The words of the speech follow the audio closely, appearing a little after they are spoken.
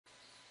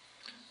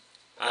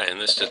Hi, in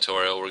this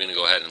tutorial we're going to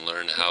go ahead and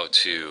learn how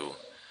to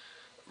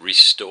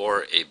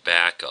restore a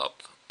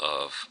backup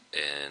of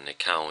an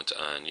account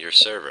on your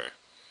server.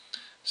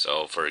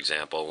 So for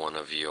example, one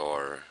of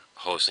your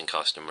hosting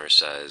customers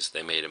says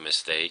they made a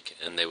mistake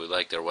and they would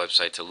like their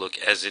website to look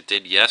as it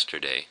did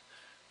yesterday.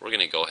 We're going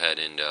to go ahead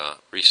and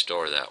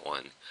restore that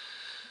one.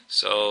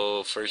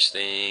 So first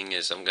thing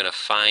is I'm going to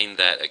find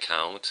that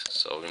account.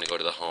 So we're going to go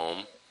to the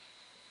home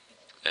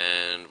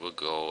and we'll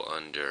go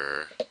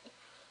under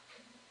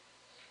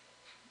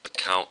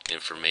account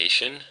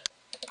information,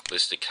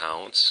 list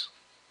accounts.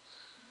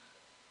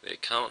 The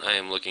account I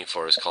am looking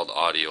for is called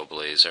Audio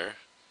Blazer,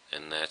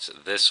 and that's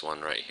this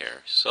one right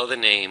here. So the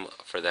name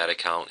for that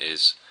account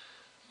is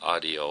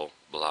Audio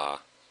Blah.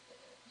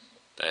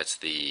 That's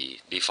the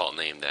default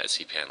name that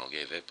cpanel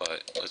gave it,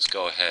 but let's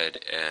go ahead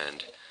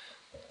and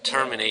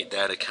terminate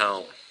that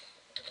account.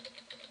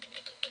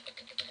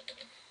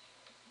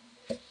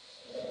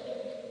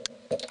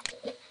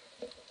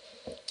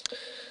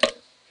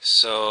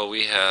 So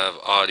we have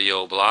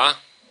Audio Blah.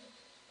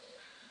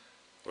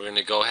 We're going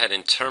to go ahead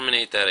and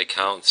terminate that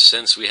account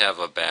since we have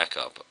a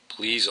backup.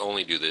 Please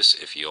only do this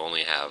if you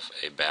only have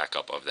a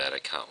backup of that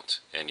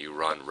account and you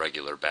run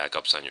regular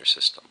backups on your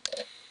system.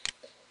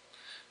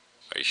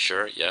 Are you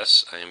sure?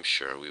 Yes, I am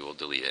sure. We will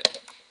delete it.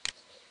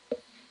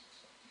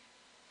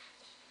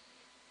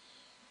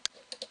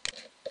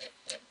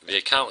 The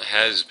account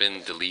has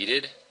been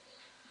deleted.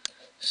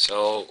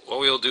 So what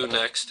we'll do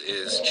next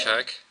is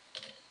check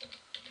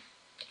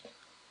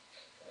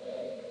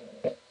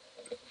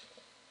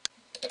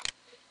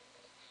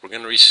we're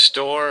going to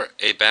restore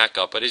a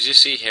backup, but as you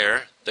see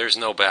here, there's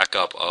no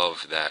backup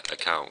of that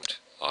account,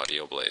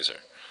 Audio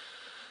Blazer.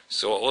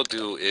 So what we'll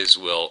do is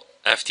we'll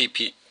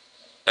FTP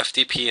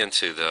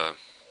into the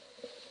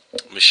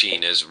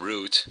machine as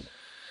root, and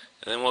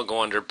then we'll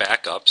go under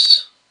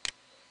backups,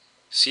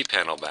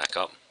 cpanel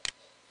backup,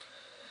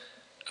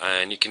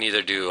 and you can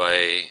either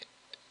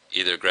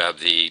grab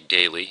the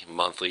daily,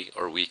 monthly,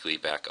 or weekly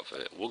backup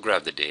of it. We'll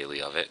grab the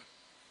daily of it.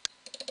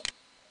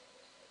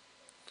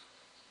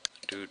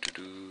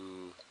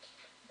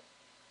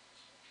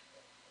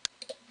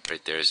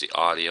 Right there is the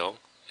audio.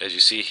 As you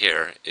see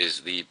here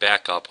is the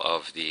backup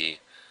of the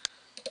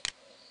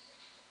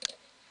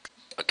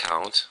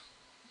account.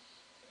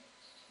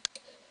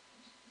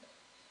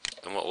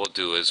 And what we'll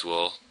do is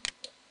we'll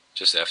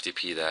just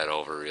FTP that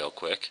over real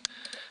quick.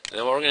 And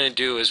then what we're going to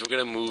do is we're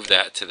going to move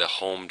that to the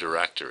home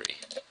directory.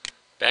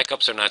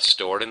 Backups are not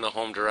stored in the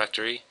home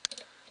directory,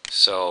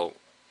 so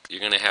you're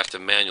going to have to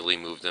manually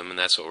move them, and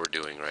that's what we're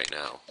doing right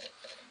now.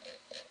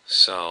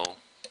 So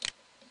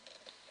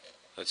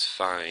let's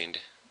find,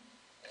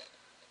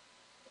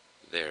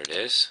 there it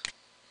is.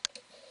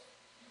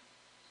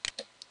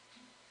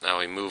 Now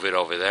we move it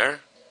over there.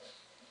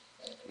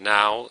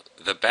 Now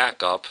the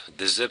backup,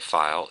 the zip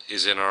file,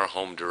 is in our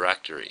home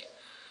directory.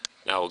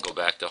 Now we'll go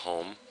back to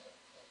home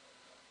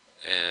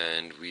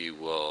and we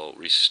will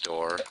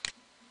restore,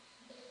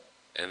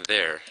 and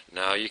there,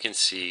 now you can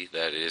see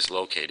that it is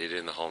located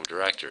in the home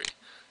directory,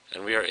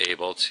 and we are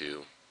able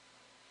to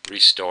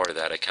restore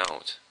that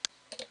account.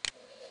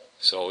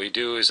 So what we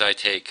do is I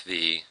take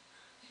the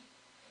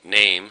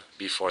name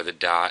before the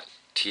 .tar.gz,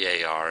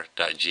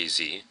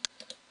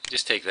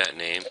 just take that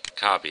name,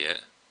 copy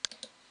it,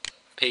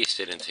 paste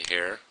it into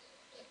here,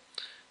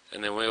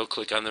 and then we will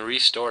click on the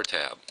Restore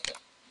tab.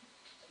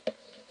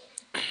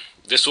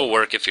 This will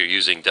work if you're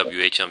using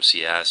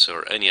WHMCS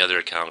or any other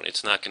account.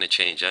 It's not going to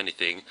change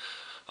anything.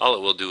 All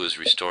it will do is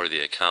restore the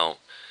account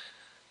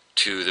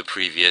to the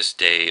previous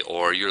day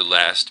or your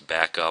last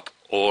backup,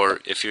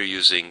 or if you're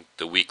using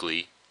the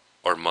weekly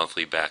or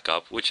monthly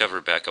backup,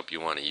 whichever backup you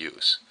want to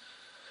use.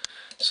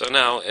 So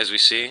now, as we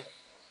see,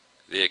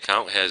 the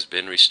account has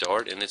been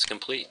restored and it's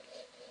complete.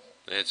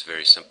 It's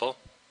very simple.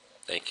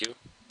 Thank you.